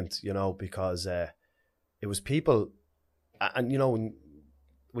brilliant, you know, because it was people, and you know,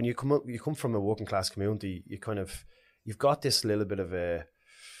 when you come from a working class community, you've got this little bit of a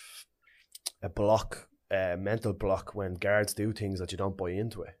block, mental block when guards do things that you don't buy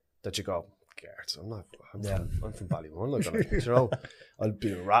into it, that you go, guards, I'm from Ballymun, like, you know, I'll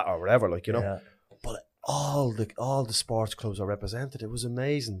be a rat or whatever, like, you know. Yeah. But all the sports clubs are represented. It was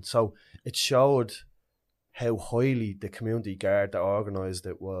amazing. So it showed how highly the community guard that organised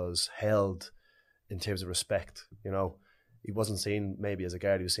it was held in terms of respect. You know, he wasn't seen maybe as a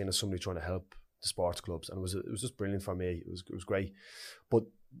guard; he was seen as somebody trying to help the sports clubs, and it was just brilliant for me. It was great. But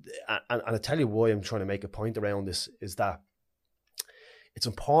and I tell you why I'm trying to make a point around this, is that it's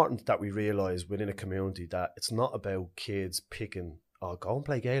important that we realise within a community that it's not about kids picking, oh, go and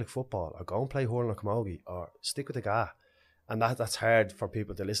play Gaelic football, or go and play hurling or camogie, or stick with the GA. And that's hard for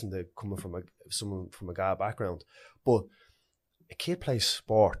people to listen to, coming from someone from a GA background. But a kid plays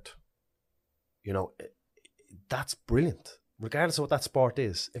sport, you know, that's brilliant, regardless of what that sport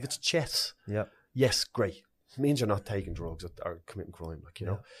is. If it's chess, yes, great. It means you're not taking drugs or committing crime, like, you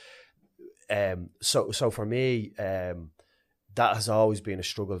know. So for me, that has always been a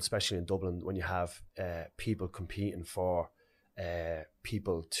struggle, especially in Dublin, when you have people competing for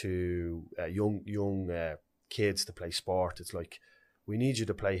people to young kids to play sport. It's like, we need you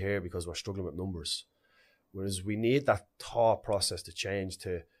to play here because we're struggling with numbers. Whereas we need that thought process to change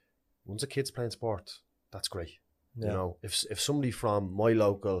to, once a kid's playing sport, that's great. Yeah. You know, if somebody from my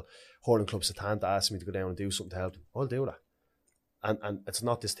local hurling club, Satanta, asks me to go down and do something to help them, I'll do that. And it's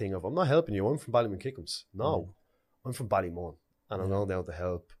not this thing of, I'm not helping you, I'm from Ballymon-Kickham's. No, I'm from Ballymun, and I'm going down to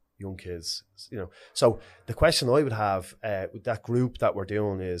help young kids. You know, so the question I would have with that group that we're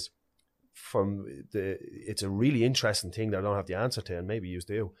doing is, it's a really interesting thing that I don't have the answer to, and maybe you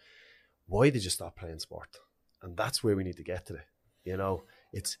do. Why did you stop playing sport? And that's where we need to get to. You know,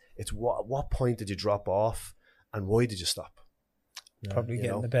 it's what point did you drop off, and why did you stop? Probably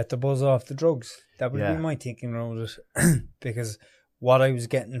getting a better buzz off the drugs. That would be my thinking around it. Because what I was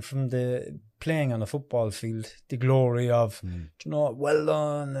getting from the playing on a football field, the glory of, you know, well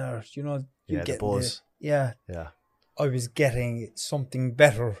done, or, you know, the buzz. I was getting something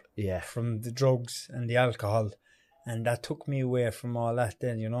better from the drugs and the alcohol, and that took me away from all that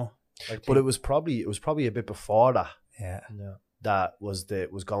then, you know. But it was probably a bit before that. That was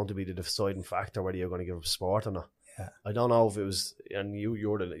going to be the deciding factor whether you're going to give up sport or not. Yeah. I don't know if it was, and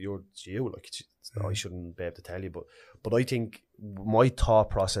you're like, I shouldn't be able to tell you, but I think my thought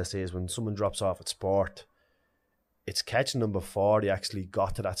process is, when someone drops off at sport, it's catching them before they actually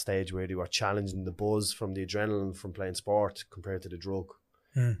got to that stage where they were challenging the buzz from the adrenaline from playing sport compared to the drug.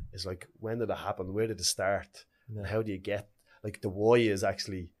 It's like, when did it happen? Where did it start? And how do you get, like, the why is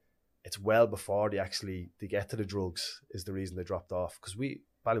actually, it's well before they get to the drugs is the reason they dropped off. Because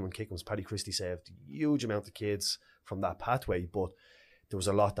Ballymon-Kickham's, Paddy Christie saved a huge amount of kids from that pathway, but there was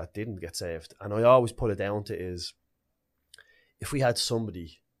a lot that didn't get saved. And I always put it down to is, if we had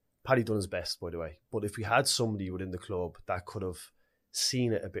somebody, Paddy done his best, by the way, but if we had somebody within the club that could have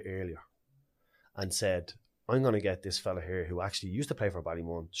seen it a bit earlier and said, I'm going to get this fella here who actually used to play for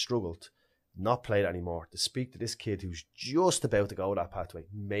Ballymun, struggled, not played anymore, to speak to this kid who's just about to go that pathway,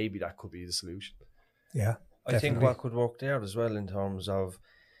 maybe that could be the solution. Yeah, I think what could work there as well, in terms of,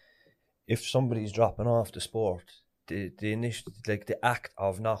 if somebody's dropping off the sport, the initial, like, the act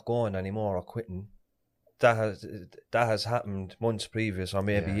of not going anymore or quitting, that has happened months previous, or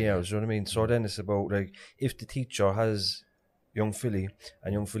maybe years. You know what I mean? So then it's about, like, if the teacher has young Philly,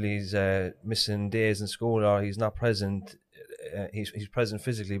 and young Philly's missing days in school, or he's not present, he's present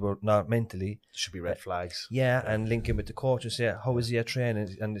physically but not mentally, should be red flags. And link him with the coach and say, how is he at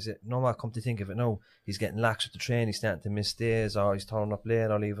training? And is it, no, I come to think of it now, he's getting lax at the train, he's starting to miss days, or he's turning up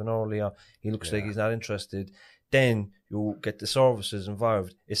late or leaving early, or he looks like he's not interested. Then you get the services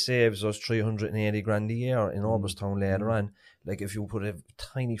involved. It saves us 380 grand a year in Orberstown later on. Like, if you put a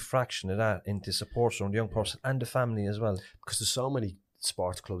tiny fraction of that into support around the young person and the family as well. Because there's so many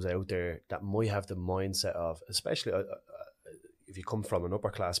sports clubs out there that might have the mindset of, especially if you come from an upper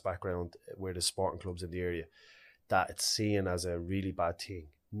class background where there's sporting clubs in the area, that it's seen as a really bad thing.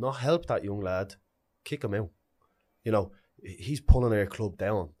 Not help that young lad, kick him out. You know, he's pulling our club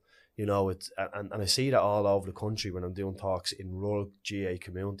down. You know, it's and I see that all over the country when I'm doing talks in rural GA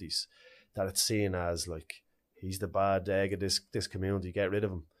communities, that it's seen as like, he's the bad egg of this community, get rid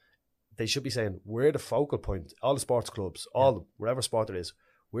of him. They should be saying, we're the focal point. All the sports clubs, wherever sport there is,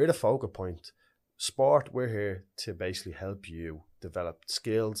 we're the focal point. Sport, we're here to basically help you develop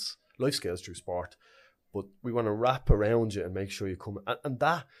skills, life skills through sport. But we want to wrap around you and make sure you come. And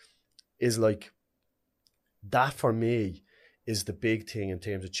that is like, that for me is the big thing in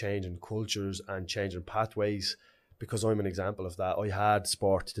terms of changing cultures and changing pathways, because I'm an example of that. I had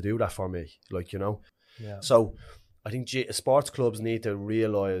sport to do that for me, like, you know. Yeah. So I think sports clubs need to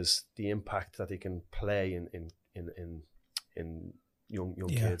realise the impact that they can play in young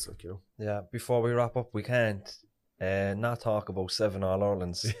kids, like, you know. Yeah. Before we wrap up, we can't not talk about 7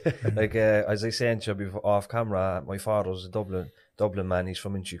 All-Irelands. Like, as I said to you before, off camera, my father's a Dublin man. He's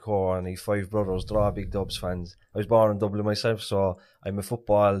from Inchicore, and he's 5 brothers. They're all big Dubs fans. I was born in Dublin myself, so I'm a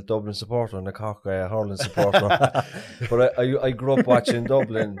football Dublin supporter and a Cork hurling supporter. But I grew up watching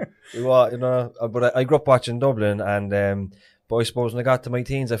Dublin. You know, but I grew up watching Dublin, and But I suppose when I got to my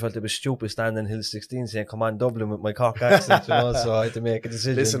teens, I felt it was stupid standing Hill 16 saying, come on, Dublin with my Cork accent, you know, so I had to make a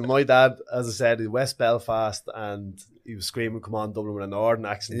decision. Listen, my dad, as I said, is West Belfast, and he was screaming, come on, Dublin with a northern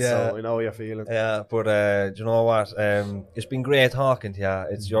accent, so I know how you're feeling. Yeah, but do you know what? It's been great talking to you.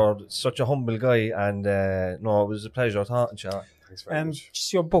 You're such a humble guy, and no, it was a pleasure talking to you. Thanks very much.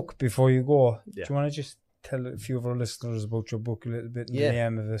 Just your book before you go. Do you want to just tell a few of our listeners about your book a little bit and the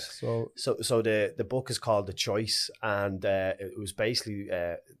name of it? So the book is called The Choice, and it was basically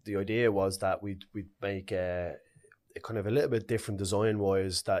the idea was that we'd make a kind of a little bit different design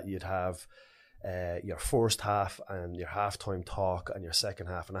wise, that you'd have your first half and your halftime talk and your second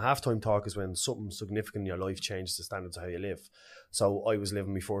half. And a halftime talk is when something significant in your life changes the standards of how you live. So I was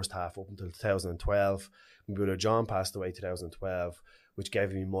living my first half up until 2012. My brother John passed away 2012, which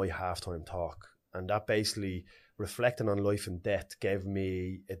gave me my halftime talk. And that basically, reflecting on life and death, gave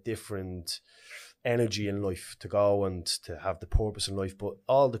me a different energy in life to go and to have the purpose in life. But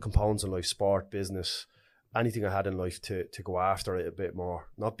all the components in life, sport, business, anything I had in life, to go after it a bit more,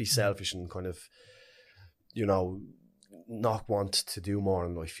 not be selfish and kind of, you know, not want to do more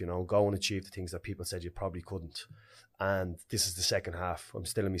in life, you know, go and achieve the things that people said you probably couldn't. And this is the second half. I'm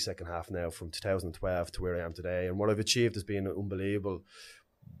still in my second half now, from 2012 to where I am today. And what I've achieved has been unbelievable.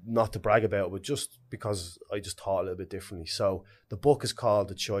 Not to brag about, but just because I just thought a little bit differently. So the book is called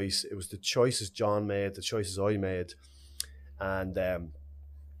The Choice. It was the choices John made, the choices I made. And the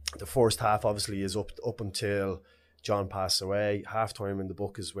first half obviously is up until John passed away. Halftime in the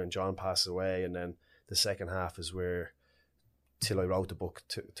book is when John passed away, and then the second half is where till I wrote the book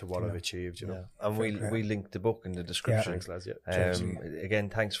to what I've achieved, you know. Yeah. And we linked the book in the description. Thanks, lads. Yeah. Again,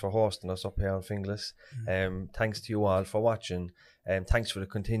 thanks for hosting us up here on Finglas. Thanks to you all for watching. Thanks for the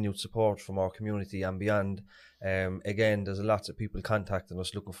continued support from our community and beyond. Again, there's lots of people contacting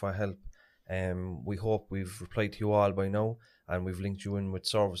us looking for help. We hope we've replied to you all by now, and we've linked you in with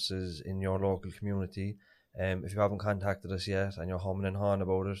services in your local community. If you haven't contacted us yet and you're humming and hawing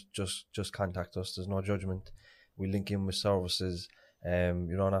about it, just contact us. There's no judgment. We link in with services.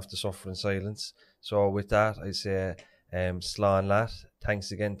 You don't have to suffer in silence. So with that, I say Slán Lat.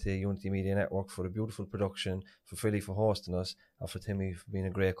 Thanks again to Unity Media Network for the beautiful production, for Philly for hosting us, and for Timmy for being a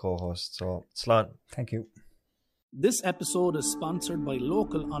great co-host. So Slán. Thank you. This episode is sponsored by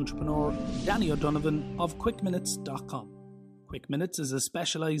local entrepreneur Danny O'Donovan of QuickMinutes.com. QuickMinutes is a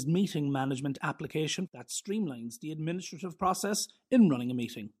specialised meeting management application that streamlines the administrative process in running a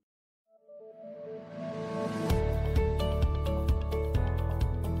meeting.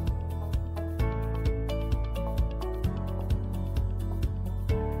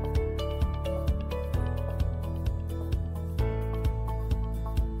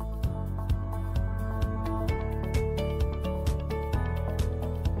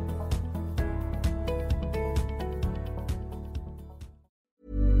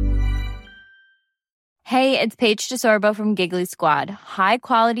 Hey, it's Paige DeSorbo from Giggly Squad. High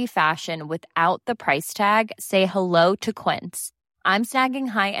quality fashion without the price tag. Say hello to Quince. I'm snagging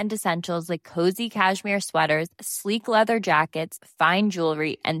high-end essentials like cozy cashmere sweaters, sleek leather jackets, fine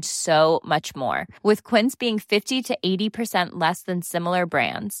jewelry, and so much more. With Quince being 50 to 80% less than similar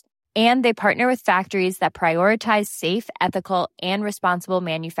brands. And they partner with factories that prioritize safe, ethical, and responsible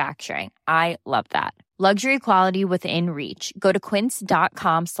manufacturing. I love that. Luxury quality within reach. Go to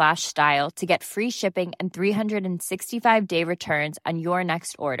quince.com/style to get free shipping and 365-day returns on your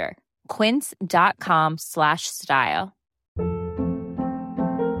next order. Quince.com/style.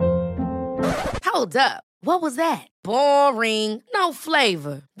 Hold up. What was that? Boring. No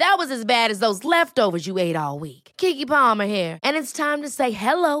flavor. That was as bad as those leftovers you ate all week. Keke Palmer here, and it's time to say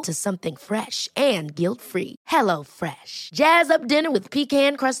hello to something fresh and guilt-free. Hello Fresh. Jazz up dinner with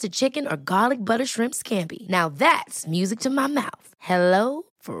pecan-crusted chicken or garlic butter shrimp scampi. Now that's music to my mouth. Hello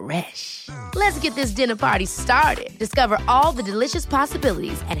Fresh. Let's get this dinner party started. Discover all the delicious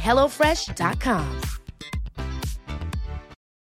possibilities at HelloFresh.com.